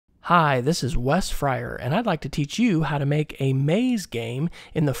Hi, this is Wes Fryer, and I'd like to teach you how to make a maze game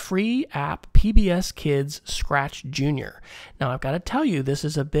in the free app PBS Kids Scratch Jr. Now, I've got to tell you, this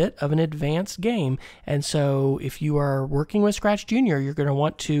is a bit of an advanced game, and so if you are working with Scratch Jr., you're going to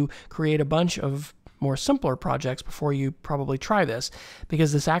want to create a bunch of more simpler projects before you probably try this,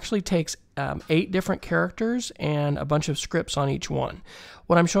 because this actually takes 8 different characters and a bunch of scripts on each one.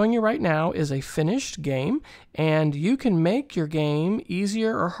 What I'm showing you right now is a finished game, and you can make your game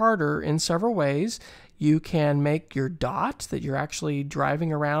easier or harder in several ways. You can make your dot that you're actually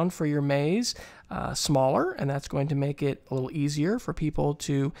driving around for your maze smaller, and that's going to make it a little easier for people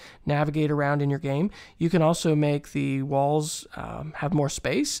to navigate around in your game. You can also make the walls have more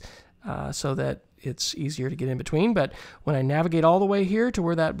space so that it's easier to get in between. But when I navigate all the way here to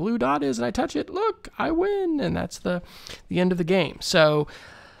where that blue dot is and I touch it, look, I win, and that's the end of the game. So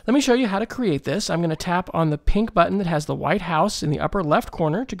let me show you how to create this. I'm going to tap on the pink button that has the white house in the upper left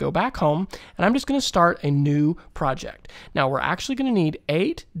corner to go back home, and I'm just going to start a new project. Now, we're actually going to need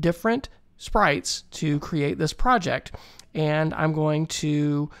 8 different sprites to create this project, and I'm going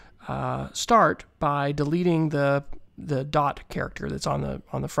to start by deleting the dot character that's on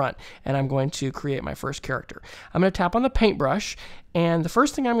the front, and I'm going to create my first character. I'm going to tap on the paintbrush, and the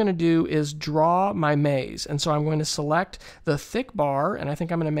first thing I'm going to do is draw my maze. And so I'm going to select the thick bar, and I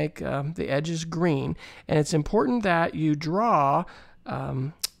think I'm going to make the edges green. And it's important that you draw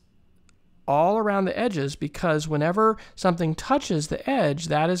all around the edges, because whenever something touches the edge,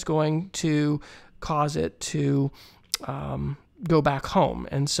 that is going to cause it to go back home.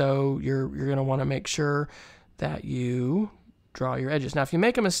 And so you're going to want to make sure that you draw your edges. Now, if you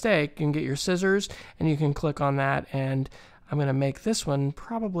make a mistake, you can get your scissors and you can click on that, and I'm going to make this one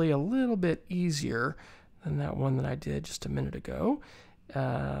probably a little bit easier than that one that I did just a minute ago. In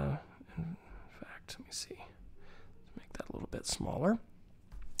fact, let me see. Let's make that a little bit smaller.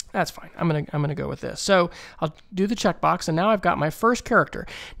 That's fine. I'm gonna go with this. So I'll do the checkbox, and now I've got my first character.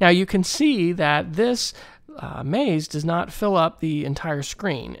 Now you can see that this maze does not fill up the entire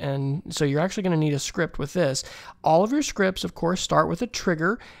screen, and so you're actually going to need a script with this. All of your scripts, of course, start with a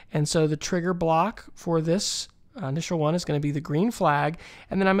trigger, and so the trigger block for this initial one is going to be the green flag,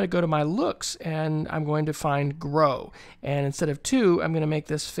 and then I'm going to go to my looks, and I'm going to find grow, and instead of 2, I'm going to make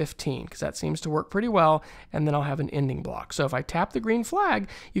this 15, because that seems to work pretty well, and then I'll have an ending block. So if I tap the green flag,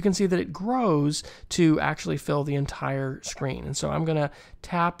 you can see that it grows to actually fill the entire screen. And so I'm going to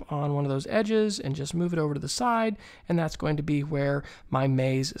tap on one of those edges and just move it over to the side, and that's going to be where my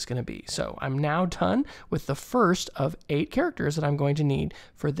maze is going to be. So I'm now done with the first of 8 characters that I'm going to need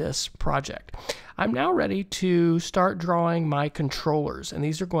for this project. I'm now ready to start drawing my controllers, and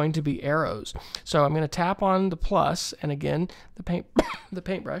these are going to be arrows. So I'm going to tap on the plus, and again, the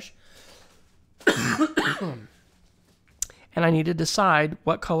paintbrush. And I need to decide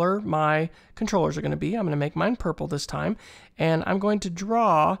what color my controllers are going to be. I'm going to make mine purple this time, and I'm going to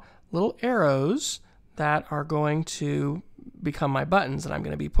draw little arrows that are going to become my buttons that I'm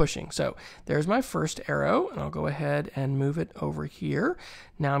going to be pushing. So there's my first arrow, and I'll go ahead and move it over here.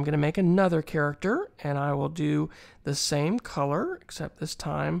 Now I'm going to make another character, and I will do the same color, except this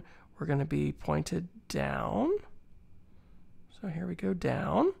time we're going to be pointed down. So here we go,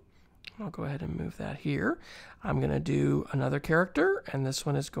 down. I'll go ahead and move that here. I'm going to do another character, and this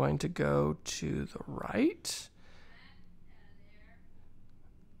one is going to go to the right.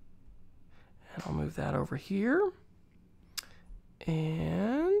 And I'll move that over here.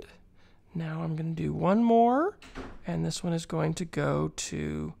 And now I'm going to do one more, and this one is going to go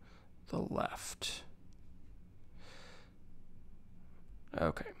to the left.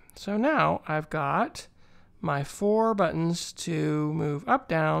 Okay, so now I've got my 4 buttons to move up,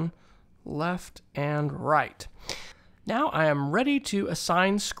 down, left, and right. Now I am ready to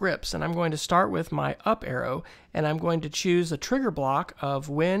assign scripts, and I'm going to start with my up arrow, and I'm going to choose the trigger block of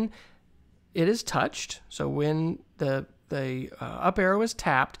when it is touched. So when the up arrow is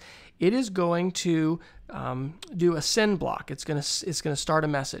tapped, it is going to do a send block. It's going to start a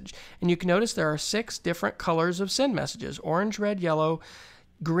message, and you can notice there are 6 different colors of send messages: orange, red, yellow,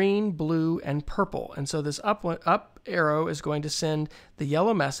 green, blue, and purple. And so this up arrow is going to send the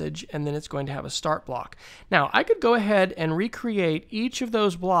yellow message, and then it's going to have a start block. Now I could go ahead and recreate each of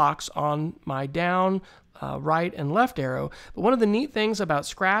those blocks on my down, right, and left arrow, but one of the neat things about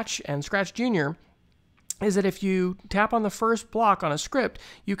Scratch and Scratch Jr. is that if you tap on the first block on a script,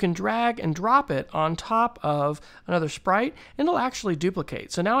 you can drag and drop it on top of another sprite, and it'll actually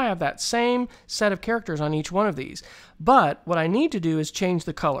duplicate. So now I have that same set of characters on each one of these. But what I need to do is change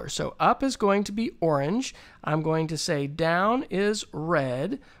the color. So up is going to be orange. I'm going to say down is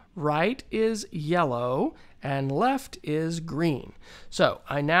red, right is yellow, and left is green. So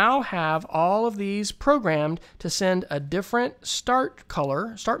I now have all of these programmed to send a different start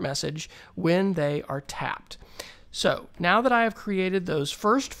message when they are tapped. So now that I have created those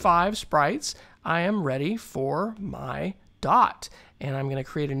first 5 sprites, I am ready for my dot. And I'm going to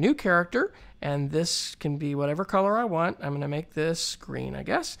create a new character, and this can be whatever color I want. I'm going to make this green, I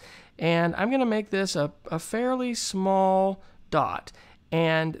guess. And I'm going to make this a fairly small dot.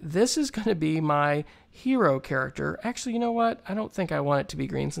 And this is going to be my hero character. Actually, you know what? I don't think I want it to be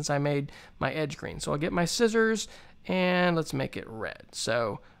green since I made my edge green. So I'll get my scissors and let's make it red.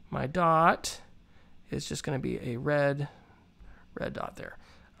 So my dot is just going to be a red dot there.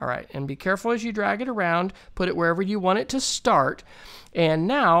 All right, and be careful as you drag it around. Put it wherever you want it to start. And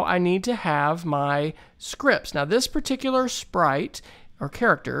now I need to have my scripts. Now this particular sprite or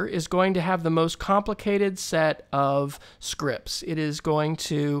character is going to have the most complicated set of scripts. It is going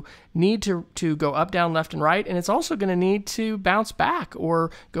to need to go up, down, left, and right, and it's also going to need to bounce back or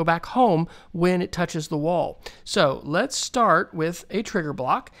go back home when it touches the wall. So let's start with a trigger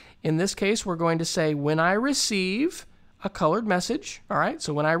block. In this case, we're going to say when I receive a colored message. All right,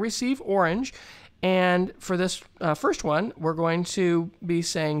 so when I receive orange, and for this first one, we're going to be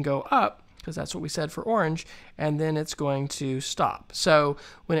saying go up, because that's what we said for orange, and then it's going to stop. So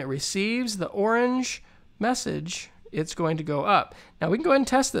when it receives the orange message, it's going to go up. Now we can go ahead and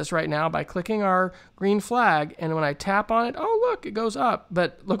test this right now by clicking our green flag, and when I tap on it, oh look, it goes up,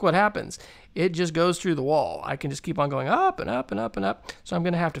 but look what happens. It just goes through the wall. I can just keep on going up and up and up and up. So I'm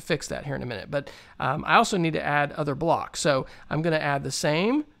going to have to fix that here in a minute. But I also need to add other blocks. So I'm going to add the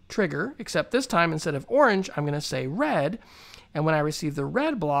same trigger, except this time instead of orange, I'm going to say red. And when I receive the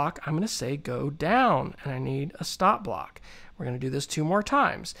red block, I'm going to say go down, and I need a stop block. We're going to do this 2 more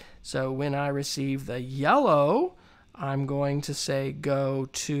times. So when I receive the yellow, I'm going to say go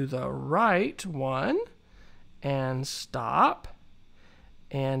to the right 1 and stop.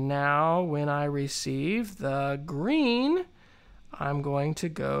 And now when I receive the green, I'm going to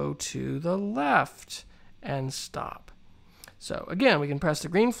go to the left and stop. So again, we can press the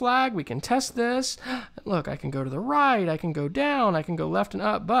green flag, we can test this. Look, I can go to the right, I can go down, I can go left and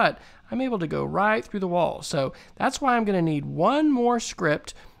up, but I'm able to go right through the wall. So that's why I'm going to need 1 more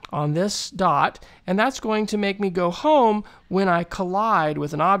script on this dot, and that's going to make me go home when I collide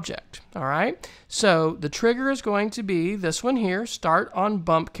with an object. All right, so the trigger is going to be this one here, start on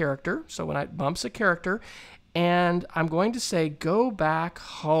bump character. So when it bumps a character, and I'm going to say go back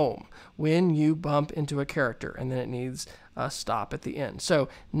home when you bump into a character, and then it needs a stop at the end. So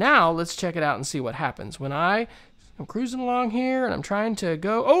now let's check it out and see what happens. When I'm cruising along here and I'm trying to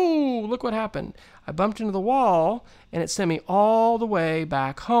go, oh, look what happened. I bumped into the wall and it sent me all the way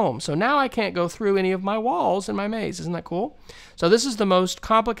back home. So now I can't go through any of my walls in my maze. Isn't that cool? So this is the most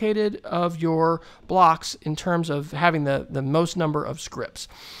complicated of your blocks in terms of having the most number of scripts.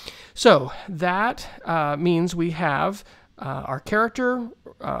 So that means we have our character,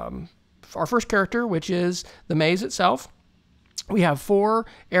 our first character, which is the maze itself. We have 4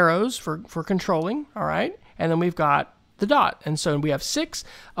 arrows for controlling, all right? And then we've got the dot. And so we have 6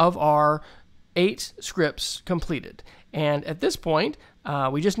 of our 8 scripts completed. And at this point,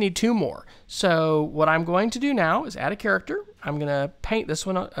 we just need 2 more. So what I'm going to do now is add a character. I'm going to paint this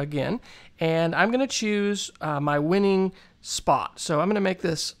one again, and I'm going to choose my winning spot. So I'm going to make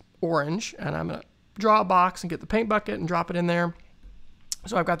this orange, and I'm going to draw a box and get the paint bucket and drop it in there.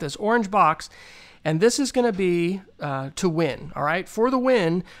 So I've got this orange box, and this is going to be to win, all right? For the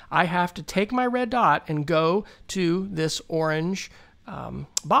win, I have to take my red dot and go to this orange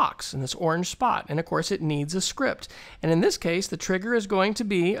box and this orange spot. And of course, it needs a script. And in this case, the trigger is going to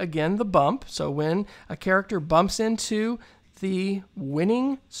be, again, the bump. So when a character bumps into the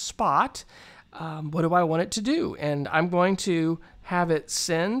winning spot, what do I want it to do? And I'm going to have it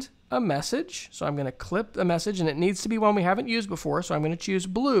send a message. So I'm going to clip a message, and it needs to be one we haven't used before. So I'm going to choose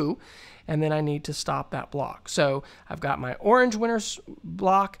blue, and then I need to stop that block. So I've got my orange winner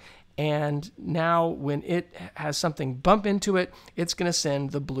block, and now when it has something bump into it, it's going to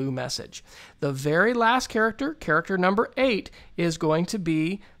send the blue message. The very last character, character number 8, is going to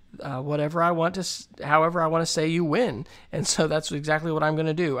be however I want to say you win. And so that's exactly what I'm going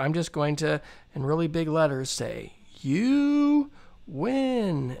to do. I'm just going to, in really big letters, say you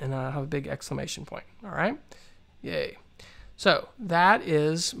win, and I have a big exclamation point. All right, yay. So that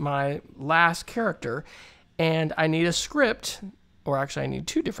is my last character, and I need a script, or actually I need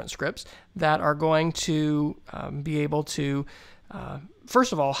 2 different scripts that are going to be able to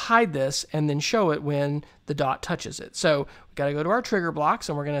first of all hide this and then show it when the dot touches it. So we've got to go to our trigger blocks,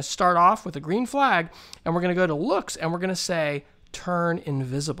 and we're going to start off with a green flag, and we're going to go to looks, and we're going to say turn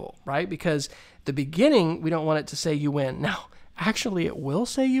invisible, right? Because the beginning, we don't want it to say you win. Now, actually, it will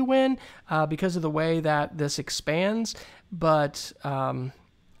say you win because of the way that this expands, but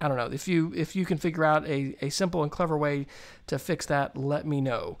I don't know. If you can figure out a simple and clever way to fix that, let me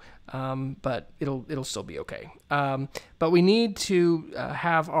know. But it'll still be okay. But we need to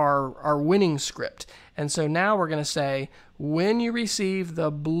have our winning script. And so now we're going to say, when you receive the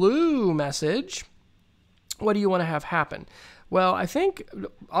blue message, what do you want to have happen? Well, I think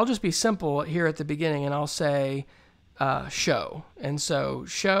I'll just be simple here at the beginning, and I'll say show. And so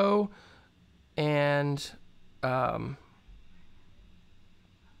show, and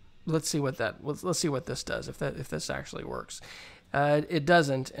let's see what this does, if this actually works. It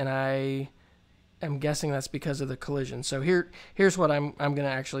doesn't, and I am guessing that's because of the collision. So here's what I'm going to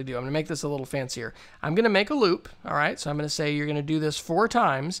actually do. I'm going to make this a little fancier. I'm going to make a loop. All right, so I'm going to say you're going to do this 4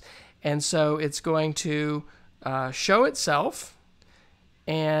 times, and so it's going to show itself,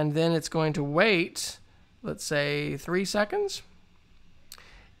 and then it's going to wait, let's say 3 seconds,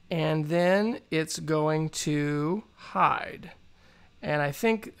 and then it's going to hide. And I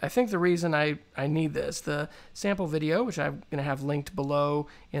think the reason I need this, the sample video, which I'm going to have linked below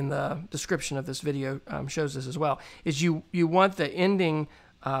in the description of this video, shows this as well, is you want the ending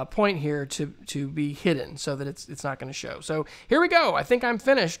point here to be hidden so that it's not going to show. So here we go. I think I'm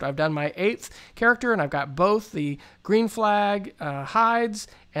finished. I've done my 8th character, and I've got both the green flag hides,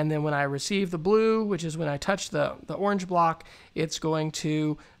 and then when I receive the blue, which is when I touch the orange block, it's going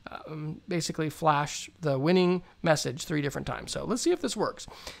to basically flash the winning message 3 different times. So let's see if this works.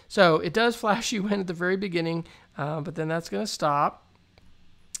 So it does flash you in at the very beginning, but then that's going to stop.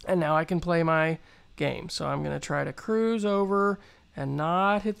 And now I can play my game. So I'm going to try to cruise over and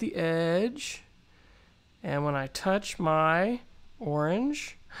not hit the edge. And when I touch my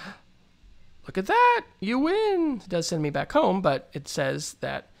orange, look at that, you win. It does send me back home, but it says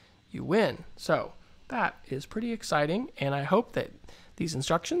that you win. So that is pretty exciting, and I hope that these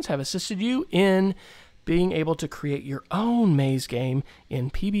instructions have assisted you in being able to create your own maze game in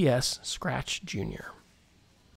PBS Scratch Jr.